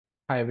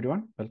Hi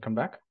everyone, welcome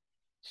back.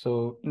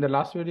 So in the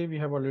last video, we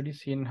have already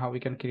seen how we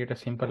can create a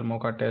simple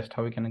Mocha test,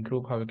 how we can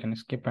group, how we can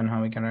skip, and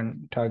how we can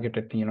run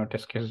targeted,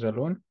 test cases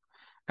alone.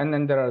 And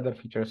then there are other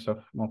features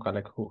of Mocha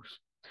like hooks.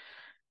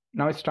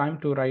 Now it's time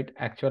to write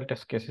actual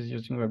test cases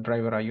using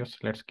WebdriverIO. So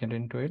let's get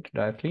into it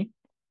directly.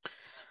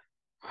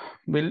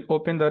 We'll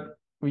open that.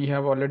 We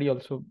have already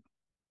also,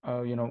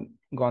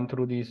 gone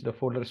through the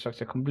folder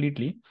structure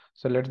completely.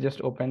 So let's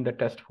just open the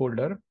test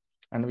folder,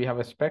 and we have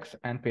a specs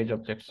and page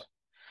objects.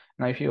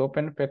 Now, if you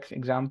open specs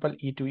example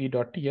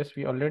e2e.ts,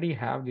 we already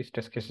have these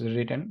test cases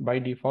written by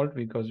default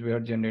because we are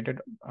generated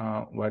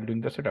while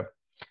doing the setup.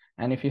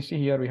 And if you see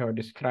here, we have a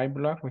describe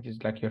block, which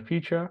is like your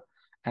feature,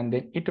 and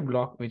then it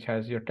block, which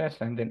has your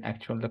test, and then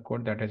actual the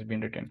code that has been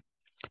written.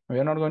 We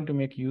are not going to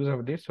make use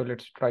of this, so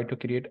let's try to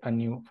create a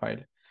new file.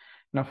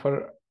 Now,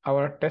 for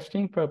our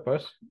testing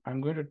purpose,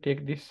 I'm going to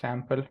take this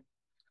sample.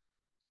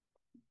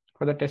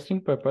 For the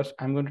testing purpose,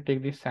 I'm going to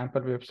take this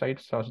sample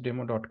website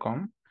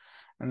saucedemo.com.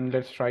 And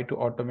let's try to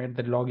automate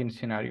the login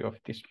scenario of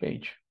this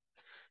page.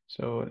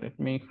 So let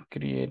me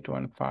create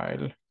one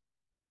file,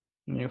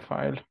 new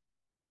file,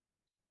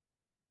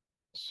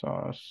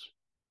 source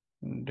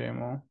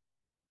demo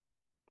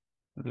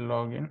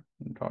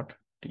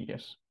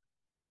login.ts.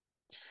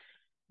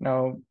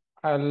 Now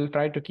I'll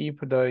try to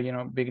keep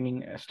the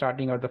beginning,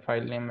 starting of the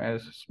file name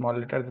as small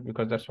letters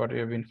because that's what we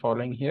have been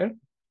following here.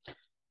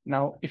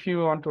 Now, if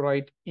you want to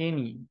write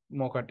any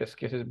Mocha test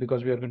cases,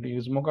 because we are going to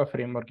use Mocha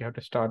framework, you have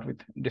to start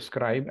with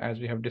describe as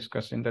we have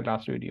discussed in the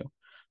last video.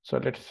 So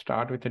let's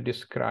start with the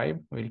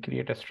describe. We'll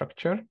create a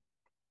structure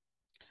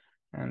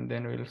and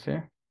then we'll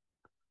say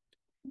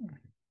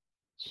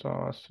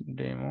source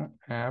demo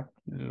app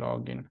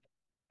login,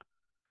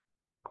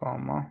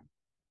 comma,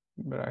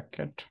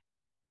 bracket,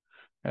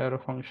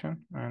 arrow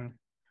function. And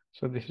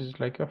so this is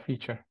like a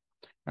feature.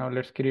 Now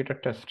let's create a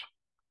test.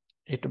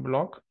 It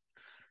block,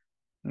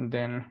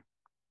 then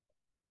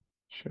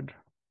should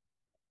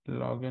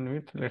log in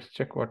with, let's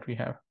check what we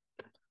have.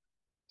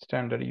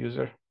 Standard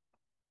user,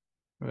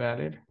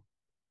 valid,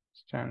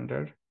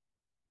 standard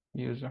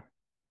user.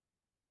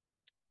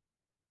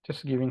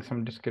 Just giving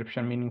some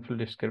description, meaningful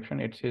description.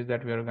 It says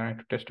that we are going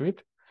to test with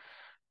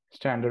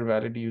standard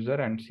valid user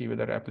and see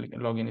whether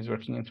login is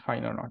working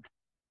fine or not.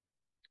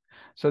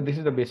 So this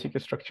is the basic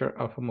structure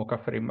of a Mocha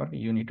framework.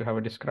 You need to have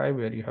a describe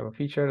where you have a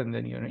feature, and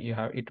then you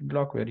have it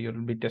block where you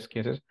will be test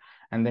cases,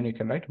 and then you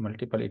can write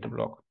multiple it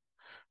block,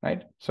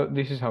 right? So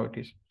this is how it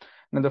is.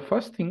 Now the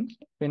first thing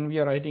when we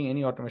are writing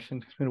any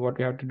automation, what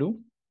we have to do,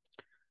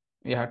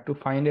 we have to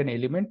find an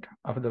element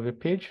of the web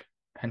page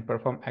and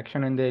perform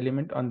action on the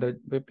element on the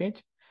web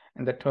page,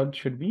 and the third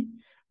should be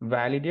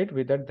validate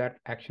whether that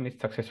action is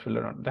successful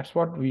or not. That's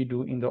what we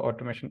do in the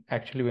automation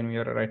actually when we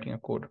are writing a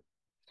code.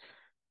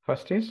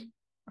 First is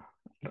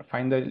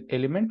find the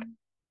element,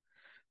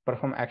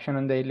 perform action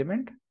on the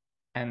element,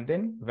 and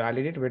then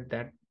validate with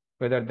that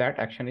whether that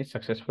action is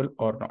successful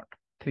or not.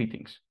 Three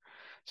things.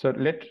 So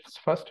let's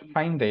first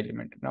find the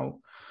element. Now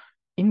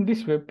in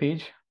this web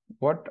page,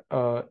 what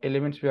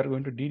elements we are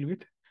going to deal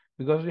with,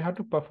 because we have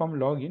to perform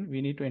login,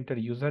 we need to enter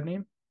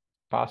username,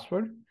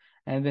 password,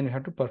 and then we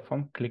have to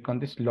perform click on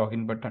this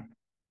login button,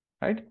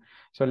 right?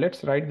 So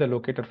let's write the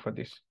locator for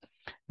this.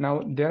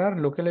 Now there are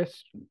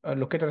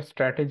locator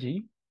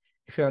strategy.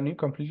 If you are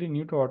completely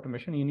new to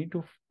automation, you need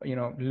to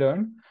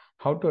learn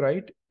how to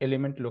write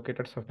element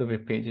locators of the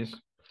web pages.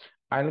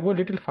 I'll go a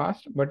little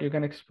fast, but you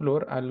can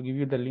explore. I'll give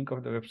you the link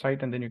of the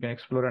website, and then you can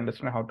explore and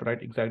understand how to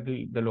write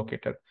exactly the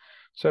locator.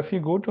 So if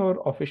you go to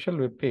our official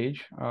web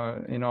page,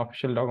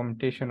 official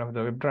documentation of the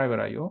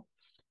WebdriverIO,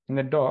 in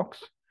the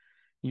docs,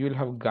 you will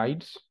have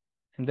guides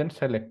and then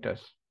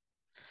selectors.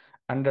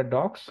 Under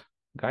docs,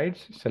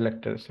 guides,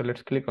 selectors. So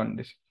let's click on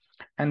this,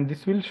 and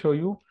this will show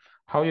you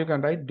how you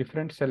can write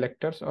different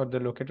selectors or the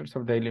locators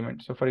of the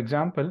element. So for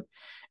example,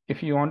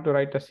 if you want to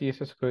write a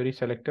CSS query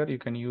selector, you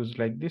can use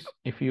like this.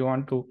 If you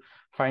want to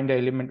find the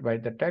element by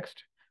the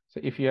text, so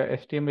if your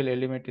HTML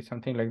element is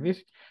something like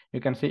this, you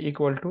can say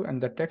equal to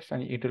and the text,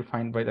 and it will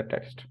find by the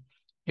text.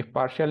 If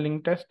partial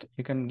link test,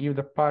 you can give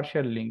the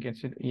partial link.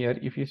 It's here.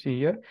 If you see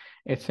here,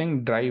 it's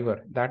saying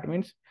driver. That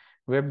means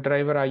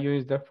WebdriverIO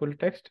is the full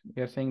text.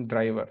 We are saying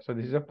driver. So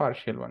this is a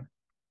partial one.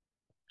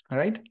 All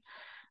right.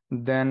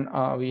 Then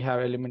we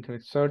have elements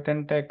with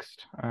certain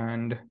text,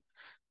 and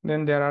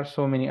then there are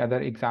so many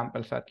other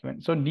examples are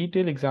given. So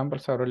detailed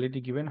examples are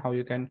already given how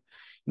you can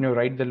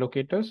write the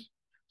locators.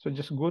 So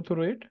just go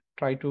through it,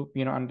 try to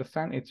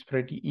understand. It's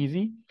pretty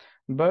easy,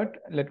 but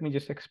let me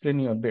just explain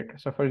you a bit.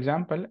 So for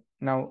example,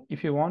 now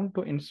if you want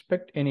to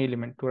inspect any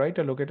element, to write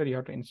a locator, you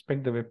have to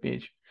inspect the web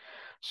page.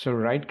 So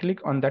right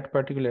click on that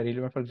particular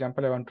element. For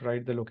example, I want to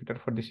write the locator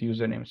for this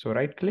username. So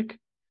right click,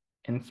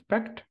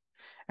 inspect,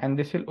 and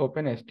this will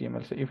open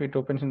HTML. So if it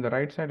opens in the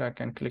right side, I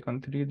can click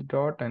on three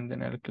dot, and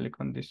then I'll click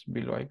on this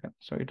below icon.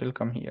 So it will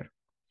come here.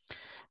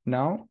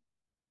 Now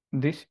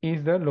this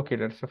is the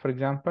locator. So for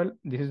example,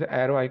 this is the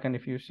arrow icon.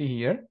 If you see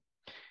here,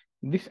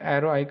 this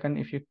arrow icon,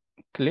 if you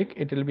click,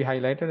 it will be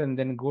highlighted, and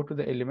then go to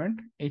the element,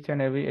 each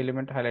and every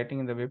element highlighting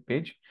in the web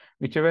page.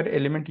 Whichever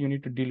element you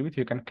need to deal with,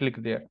 you can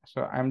click there.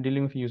 So I'm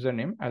dealing with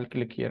username, I'll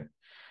click here.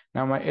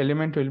 Now my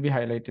element will be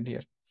highlighted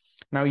here.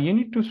 Now you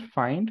need to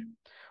find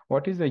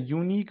what is the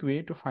unique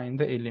way to find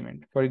the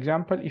element. For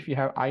example, if you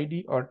have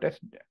ID or test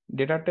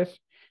data test,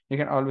 you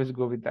can always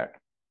go with that.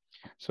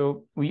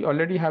 So we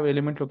already have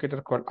element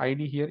locator called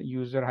ID here,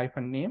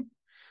 user-name.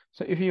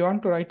 So if you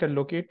want to write a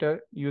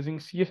locator using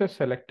CSS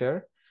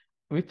selector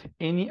with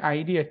any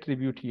ID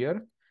attribute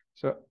here,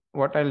 so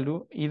what I'll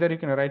do, either you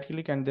can right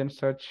click and then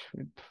search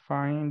with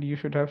find, you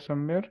should have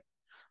somewhere,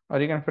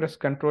 or you can press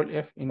Ctrl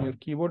F in your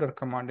keyboard or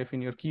Command F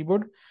in your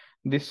keyboard.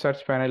 This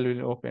search panel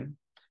will open.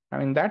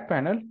 Now in that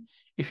panel,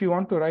 if you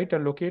want to write a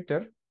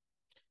locator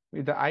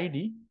with the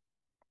ID,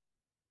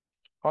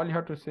 all you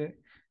have to say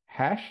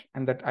hash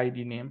and that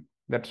ID name.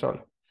 That's all.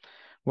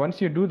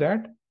 Once you do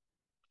that,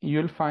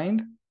 you'll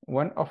find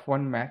one of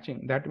one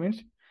matching. That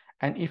means,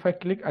 and if I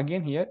click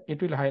again here,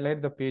 it will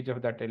highlight the page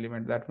of that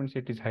element. That means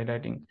it is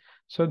highlighting.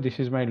 So this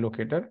is my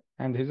locator,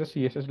 and this is a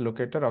CSS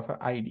locator of an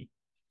ID.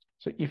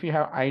 So if you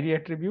have ID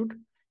attribute,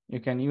 you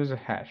can use a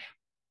hash.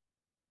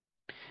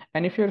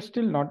 And if you're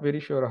still not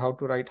very sure how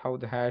to write how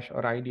the hash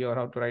or ID or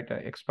how to write a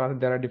XPath,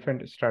 there are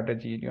different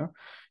strategies.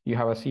 You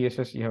have a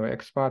CSS, you have a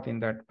XPath in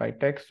that by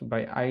text,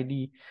 by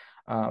ID,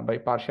 by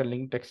partial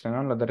link text, and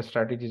all other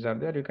strategies are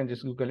there. You can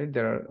just Google it.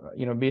 There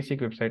are basic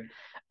website,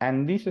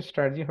 and this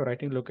strategy for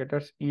writing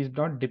locators is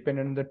not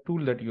dependent on the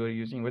tool that you are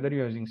using. Whether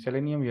you are using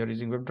Selenium, you are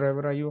using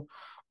WebdriverIO,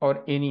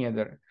 or any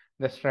other,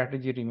 the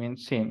strategy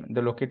remains same.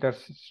 The locator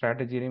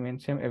strategy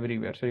remains same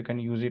everywhere, so you can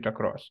use it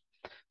across.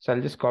 So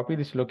I'll just copy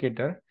this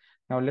locator.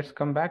 Now let's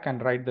come back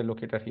and write the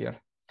locator here.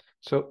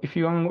 So if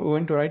you are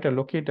going to write a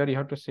locator, you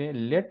have to say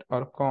let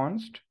or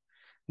const.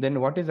 Then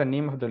what is the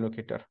name of the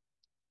locator?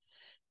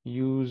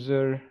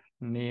 User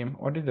name.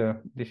 What is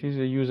this is a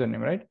username,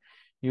 right?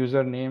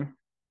 Username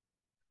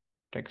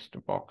text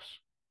box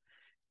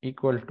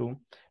equal to.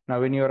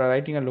 Now when you are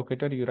writing a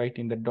locator, you write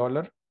in the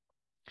dollar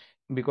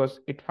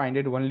because it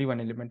finded only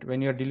one element.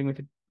 When you are dealing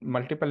with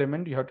multiple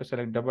element, you have to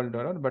select double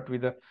dollar, but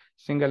with a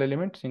single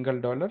element, single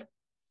dollar.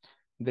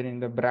 Then in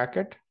the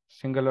bracket,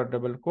 single or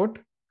double quote,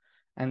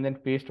 and then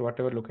paste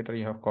whatever locator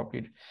you have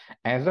copied.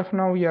 As of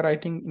now, we are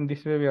writing in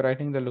this way, we are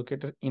writing the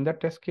locator in the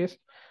test case,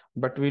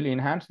 but we'll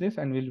enhance this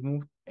and we'll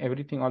move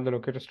everything, all the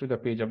locators to the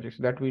page objects.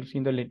 That we'll see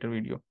in the later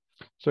video.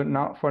 So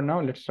now, for now,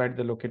 let's write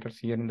the locators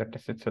here in the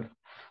test itself.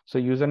 So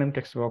username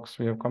text box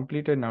we have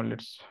completed. Now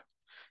let's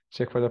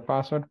check for the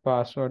password.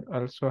 Password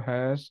also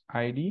has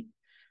ID.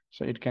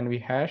 So it can be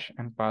hash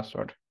and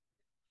password.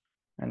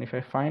 And if I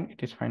find,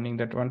 it is finding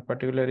that one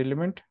particular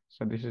element.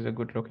 So this is a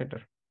good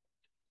locator.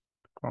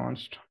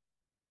 Const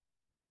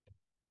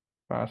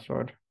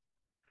password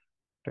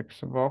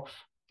text box,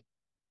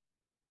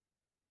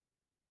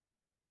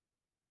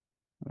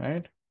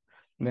 right?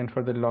 Then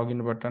for the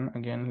login button,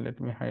 again, let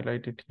me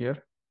highlight it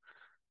here.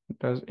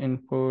 Does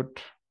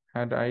input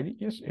had ID?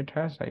 Yes, it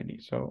has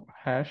ID. So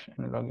hash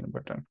and login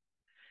button.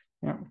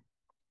 Yeah.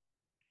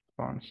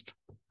 Const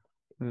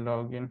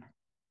login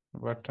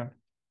button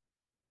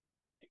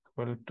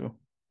equal to.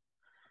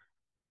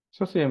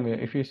 So same way,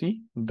 if you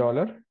see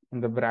dollar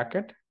in the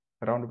bracket,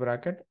 round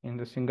bracket, in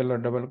the single or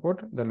double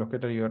quote, the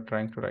locator you are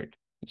trying to write,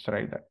 it's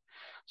right there.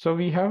 So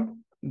we have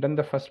done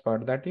the first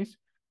part, that is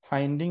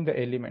finding the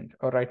element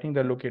or writing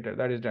the locator.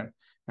 That is done.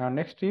 Now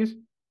next is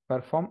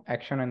perform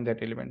action on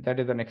that element. That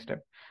is the next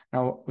step.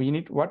 Now we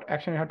need what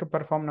action you have to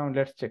perform. Now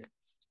let's check.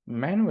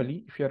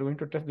 Manually, if you are going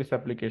to test this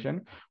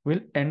application,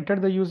 we'll enter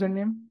the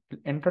username, we'll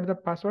enter the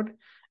password,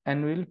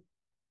 and we'll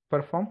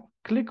perform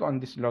click on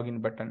this login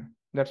button.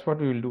 That's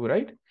what we will do,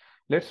 right?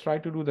 Let's try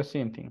to do the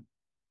same thing.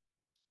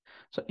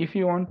 So if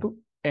you want to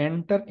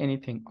enter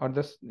anything or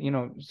this,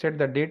 set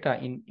the data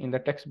in the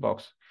text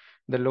box,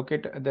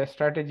 the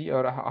strategy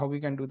or how we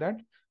can do that.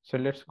 So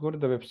let's go to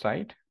the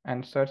website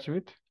and search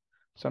with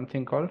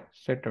something called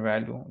set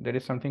value. There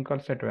is something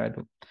called set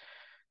value.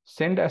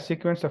 Send a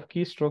sequence of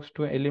keystrokes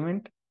to an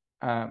element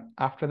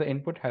after the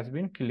input has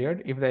been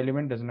cleared if the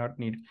element does not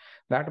need.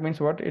 That means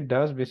what it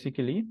does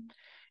basically,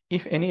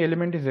 if any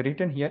element is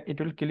written here, it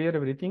will clear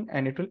everything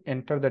and it will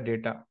enter the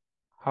data.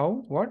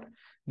 How? What?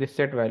 This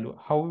set value.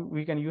 How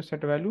we can use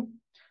set value?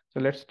 So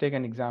let's take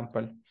an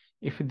example.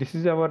 If this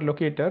is our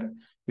locator,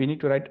 we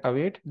need to write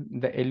await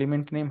the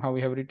element name, how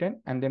we have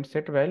written, and then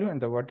set value, and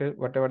the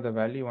whatever the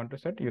value you want to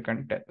set, you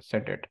can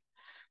set it.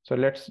 So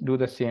let's do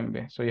the same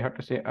way. So you have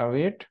to say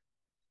await,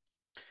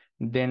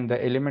 then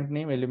the element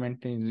name,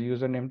 element is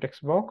username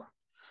text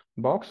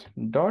box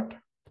dot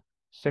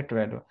set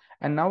value.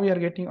 And now we are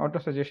getting auto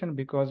suggestion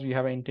because we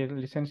have an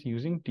IntelliSense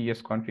using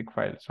tsconfig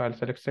file. So I'll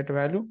select set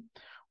value.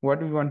 What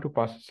do we want to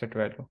pass set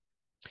value?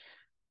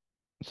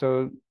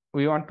 So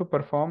we want to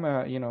perform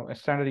a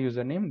standard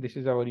username. This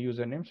is our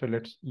username. So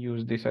let's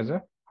use this as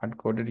a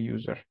hard-coded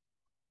user.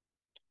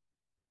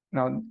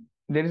 Now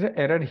there is an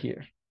error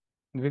here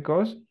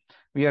because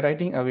we are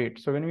writing await.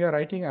 So when we are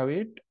writing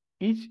await,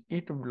 each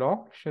it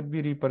block should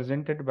be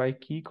represented by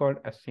key called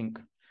async.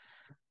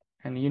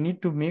 And you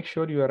need to make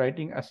sure you are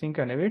writing async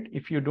and await.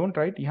 If you don't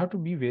write, you have to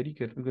be very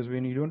careful, because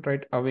when you don't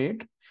write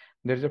await,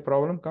 there's a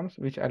problem comes,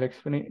 which I'll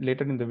explain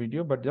later in the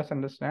video. But just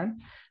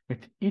understand, with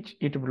each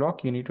it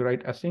block, you need to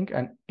write async,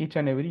 and each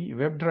and every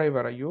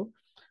WebdriverIO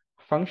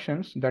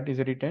functions that is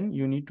written,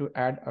 you need to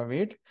add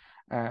await,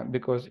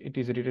 because it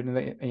is written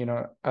in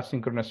the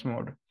asynchronous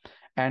mode.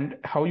 And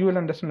how you will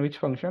understand which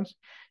functions,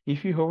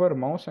 if you hover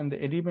mouse and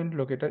the element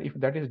locator, if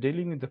that is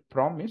dealing with the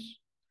promise,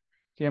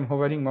 see, I'm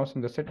hovering mouse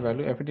in the set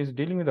value. If it is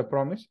dealing with the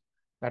promise,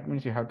 that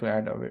means you have to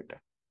add await.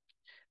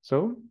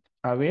 So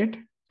await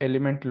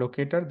element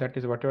locator, that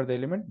is whatever the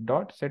element,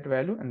 dot set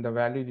value, and the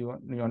value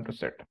you want to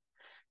set.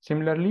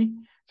 Similarly,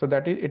 so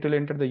that is, it will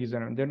enter the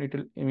username. Then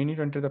we need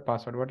to enter the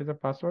password. What is the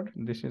password?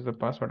 This is the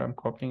password. I'm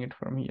copying it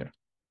from here.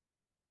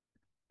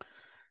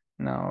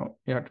 Now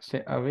you have to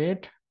say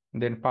await,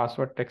 then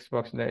password text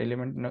box. The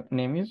element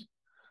name is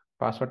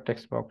password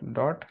text box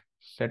dot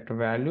set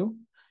value,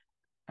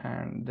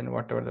 and then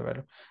whatever the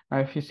value. Now,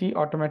 if you see,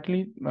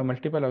 automatically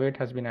multiple await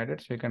has been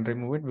added, so you can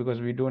remove it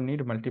because we don't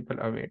need multiple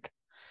await.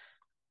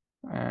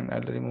 And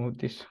I'll remove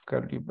this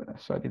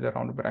the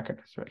round bracket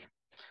as well.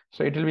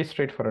 So it will be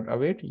straightforward.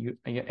 Await,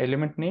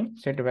 element name,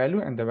 set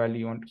value, and the value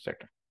you want to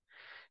set.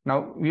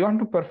 Now we want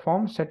to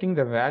perform setting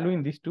the value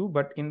in these two,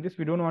 but in this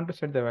we don't want to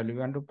set the value. We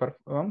want to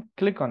perform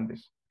click on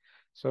this.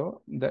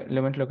 So the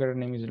element locator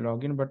name is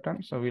login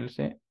button. So we'll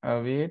say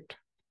await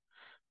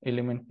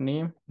element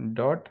name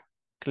dot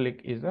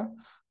click is a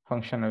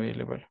function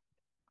available.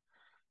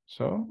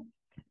 So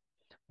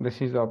this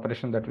is the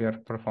operation that we are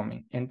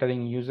performing,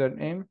 entering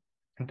username,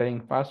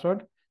 entering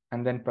password,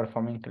 and then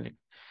performing click.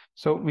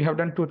 So we have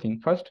done two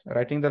things. First,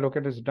 writing the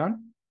locator is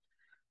done,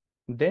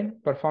 then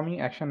performing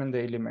action on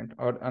the element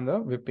or on the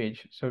web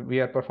page. So we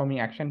are performing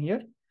action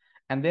here,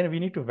 and then we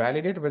need to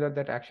validate whether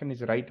that action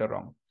is right or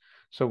wrong.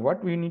 So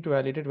what we need to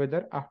validate,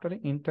 whether after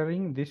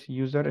entering this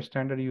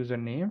standard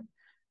username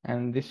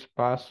and this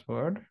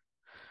password,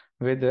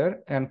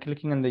 whether I'm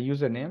clicking on the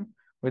username,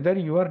 whether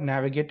you are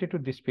navigated to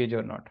this page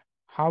or not.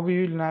 How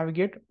we will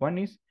navigate? One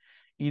is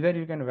either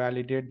you can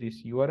validate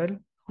this URL,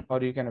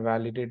 or you can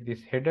validate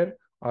this header,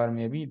 or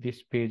maybe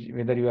this page,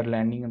 whether you are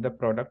landing in the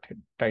product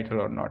title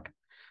or not.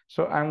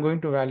 So I'm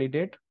going to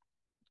validate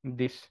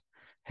this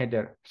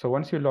header. So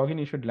once you log in,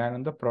 you should land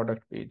on the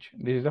product page.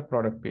 This is the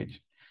product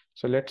page.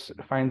 So let's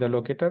find the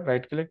locator,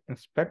 right click,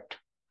 inspect,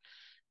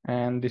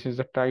 and this is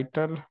the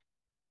title.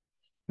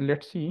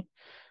 Let's see.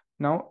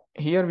 Now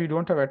here we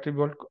don't have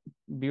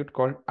attribute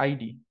called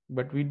ID,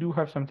 but we do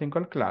have something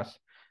called class,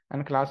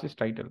 and class is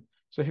title.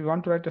 So if you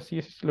want to write a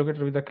CSS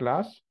locator with the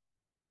class,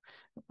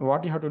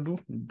 what you have to do,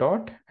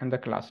 dot and the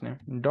class name,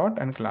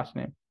 dot and class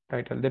name,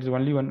 title. There is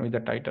only one with the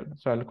title.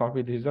 So I'll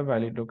copy this, is a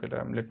valid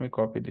locator. Let me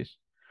copy this.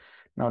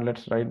 Now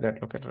let's write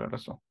that locator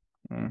also.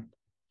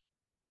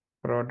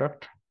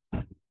 Product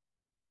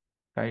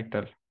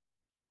title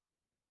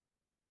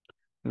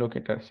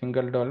locator,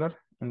 single dollar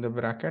in the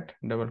bracket,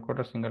 double quote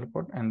or single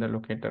quote, and the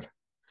locator.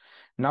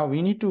 Now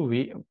we need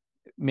to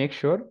make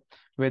sure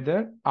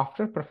whether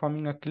after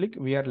performing a click,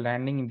 we are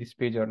landing in this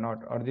page or not,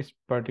 or this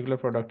particular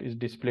product is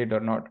displayed or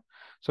not.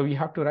 So we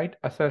have to write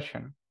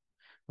assertion.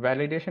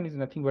 Validation is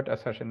nothing but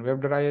assertion.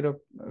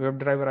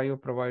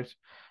 WebdriverIO provides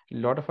a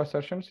lot of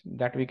assertions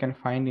that we can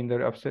find in the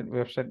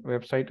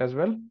website as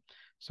well.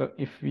 So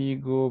if we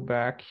go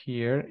back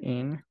here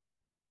in,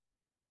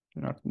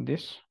 not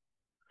this,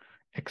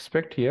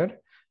 expect here,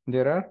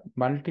 there are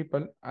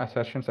multiple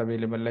assertions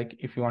available. Like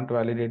if you want to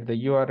validate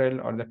the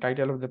URL or the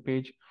title of the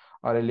page,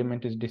 or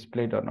element is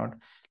displayed or not.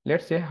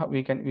 Let's say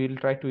we'll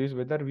try to use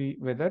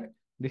whether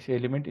this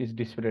element is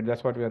displayed.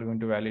 That's what we are going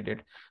to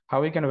validate.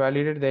 How we can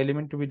validate the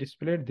element to be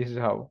displayed? This is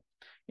how.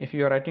 If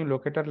you are writing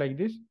locator like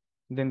this,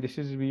 then this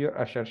is your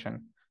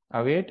assertion.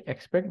 Await,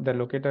 expect the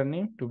locator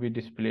name to be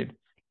displayed.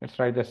 Let's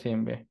write the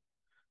same way.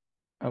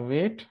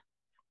 Await,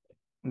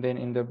 then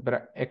in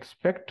the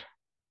expect,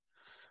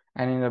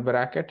 and in the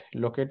bracket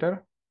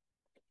locator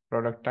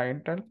product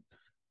title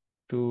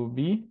to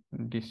be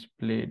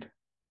displayed,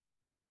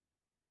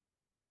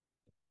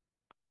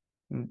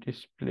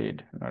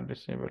 not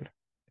disabled.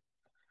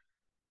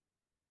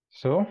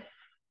 So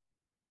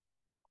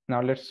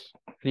now let's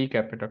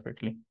recap it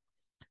quickly.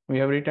 We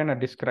have written a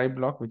describe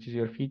block, which is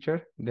your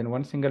feature, then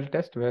one single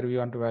test where we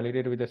want to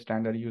validate with a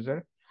standard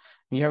user.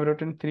 We have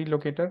written 3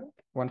 locator,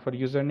 one for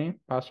username,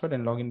 password,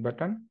 and login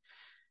button.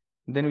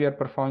 Then we are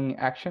performing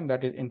action,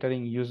 that is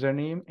entering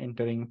username,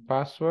 entering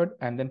password,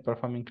 and then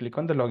performing click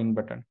on the login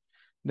button.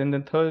 Then the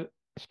third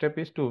step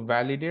is to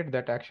validate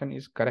that action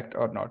is correct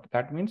or not.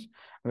 That means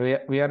we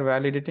are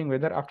validating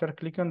whether after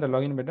clicking on the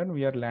login button,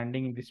 we are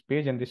landing in this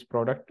page and this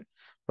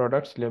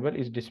products label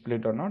is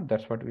displayed or not.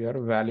 That's what we are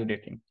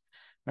validating.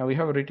 Now we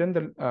have written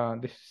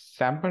this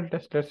sample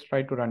test. Let's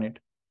try to run it.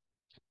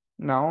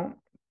 Now,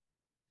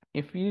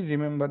 if we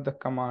remember the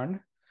command,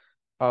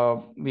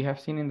 we have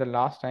seen in the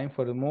last time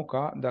for the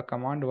Mocha, the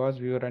command was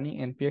we were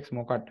running npx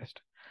Mocha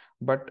test,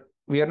 but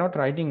we are not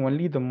writing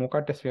only the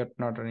Mocha test. We are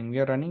not running. We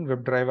are running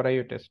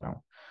WebdriverIO test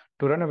now.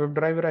 To run a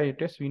WebdriverIO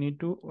test, we need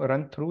to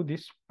run through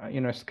this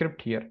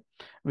script here.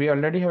 We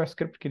already have a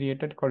script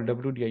created called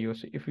WDIO.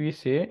 So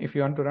if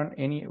you want to run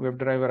any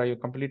WebdriverIO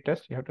complete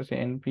test, you have to say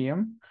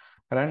npm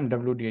run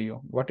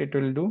WDIO. What it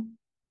will do,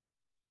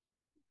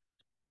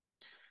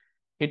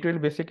 it will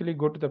basically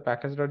go to the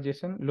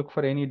package.json, look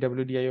for any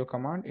WDIO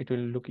command. It will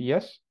look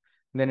yes.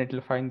 Then it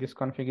will find this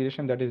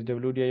configuration, that is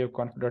WDIO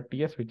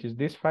conf.ts, which is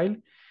this file.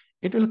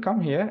 It will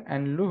come here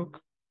and look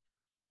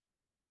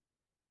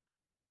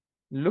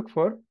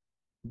for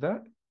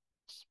the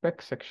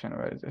spec section.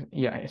 Where is it?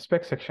 Yeah,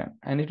 spec section,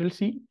 and it will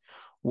see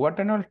what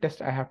and all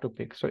test I have to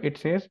pick. So it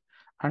says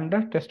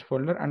under test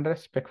folder, under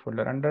spec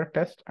folder, under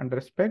test, under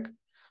spec,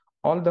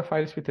 all the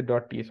files with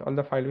the .ts, all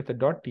the file with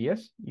the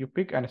 .ts, you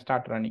pick and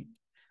start running.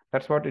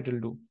 That's what it will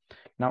do.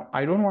 Now,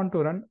 I don't want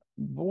to run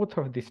both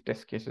of these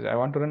test cases. I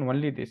want to run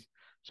only this.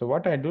 So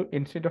what I do,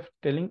 instead of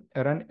telling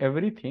run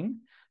everything,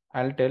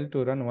 I'll tell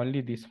to run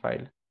only this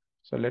file.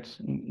 So let's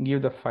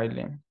give the file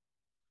name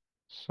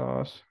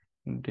source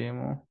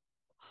demo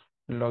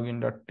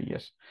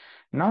login.ts.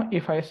 Now,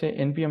 if I say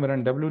npm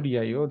run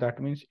WDIO,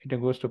 that means it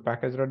goes to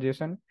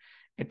package.json.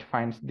 It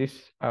finds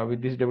this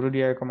with this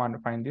WDIO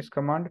command, find this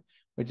command,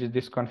 which is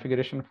this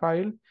configuration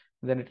file.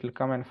 Then it will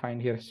come and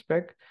find here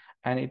spec,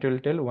 and it will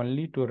tell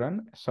only to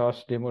run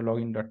source demo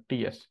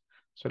login.ts.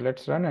 So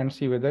let's run and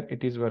see whether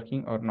it is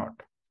working or not.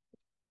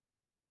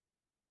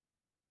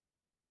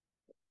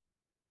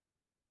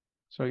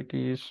 So it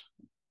is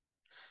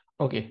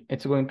okay.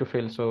 It's going to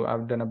fail. So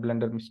I've done a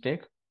Blender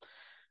mistake.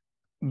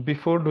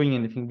 Before doing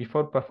anything,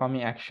 before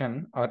performing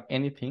action or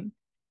anything,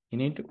 you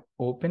need to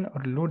open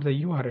or load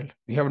the URL.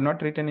 We have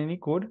not written any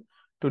code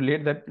to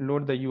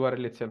load the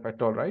URL itself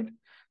at all, right?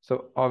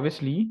 So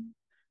obviously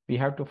we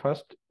have to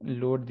first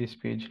load this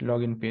page,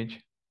 login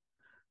page.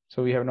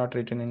 So we have not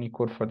written any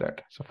code for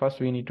that. So first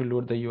we need to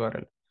load the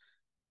URL.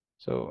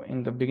 So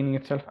in the beginning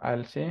itself,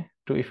 I'll say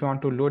if you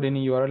want to load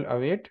any URL,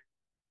 await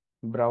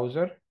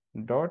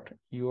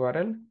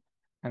browser.url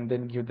and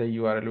then give the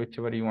URL,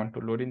 whichever you want to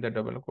load in the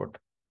double quote.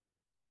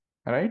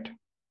 All right.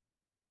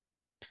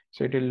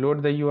 So it will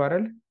load the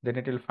URL, then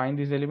it will find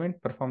this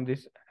element, perform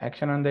this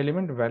action on the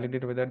element,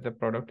 validate whether the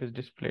product is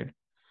displayed.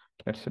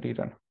 Let's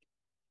rerun.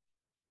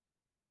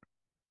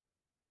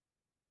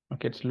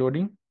 Okay, it's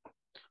loading.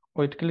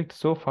 Oh, it clicked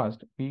so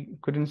fast. We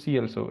couldn't see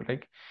also,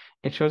 like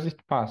it shows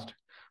it passed.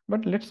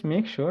 But let's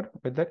make sure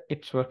whether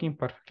it's working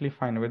perfectly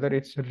fine, whether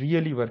it's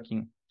really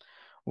working.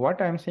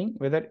 What I'm saying,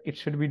 whether it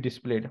should be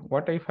displayed.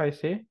 What if I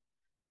say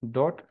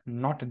dot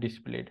not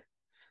displayed?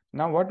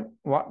 Now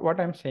what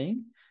I'm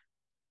saying,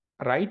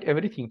 write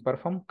everything,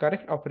 perform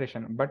correct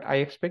operation, but I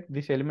expect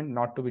this element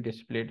not to be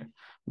displayed.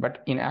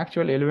 But in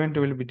actual element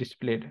will be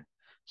displayed.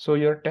 So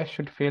your test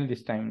should fail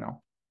this time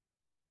now.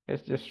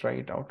 Let's just try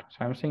it out.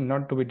 So I'm saying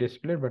not to be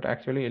displayed, but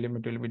actually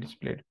element will be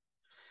displayed.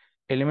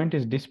 Element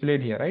is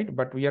displayed here, right?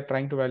 But we are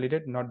trying to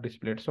validate not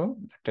displayed. So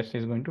the test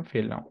is going to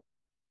fail now.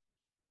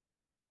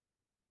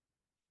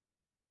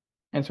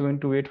 And so we're going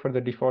to wait for the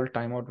default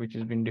timeout, which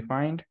has been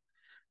defined.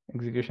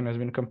 Execution has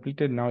been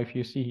completed. Now, if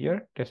you see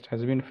here, test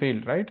has been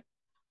failed, right?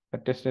 The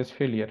test is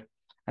failure.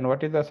 And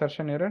what is the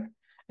assertion error?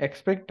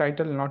 Expect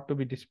title not to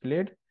be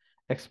displayed.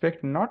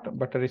 Expect not,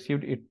 but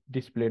received it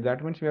displayed.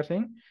 That means we are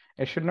saying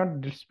it should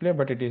not display,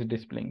 but it is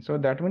displaying. So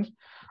that means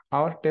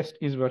our test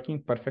is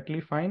working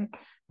perfectly fine.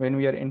 When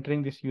we are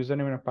entering this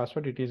username and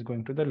password, it is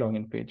going to the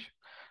login page.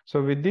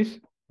 So with this,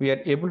 we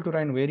are able to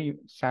run very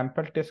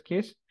sample test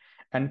case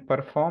and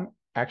perform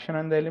action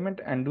on the element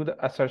and do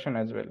the assertion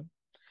as well.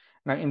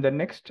 Now, in the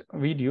next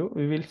video,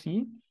 we will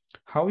see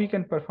how we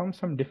can perform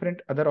some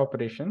different other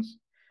operations.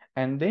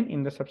 And then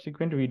in the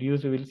subsequent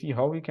videos, we will see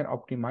how we can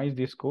optimize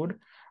this code.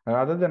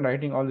 Rather than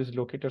writing all these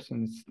locators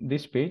in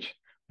this page,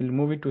 we'll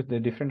move it to the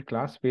different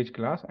class, page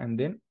class, and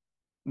then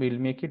we'll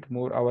make it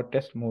our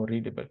test more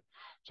readable.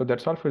 So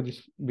that's all for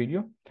this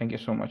video. Thank you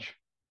so much.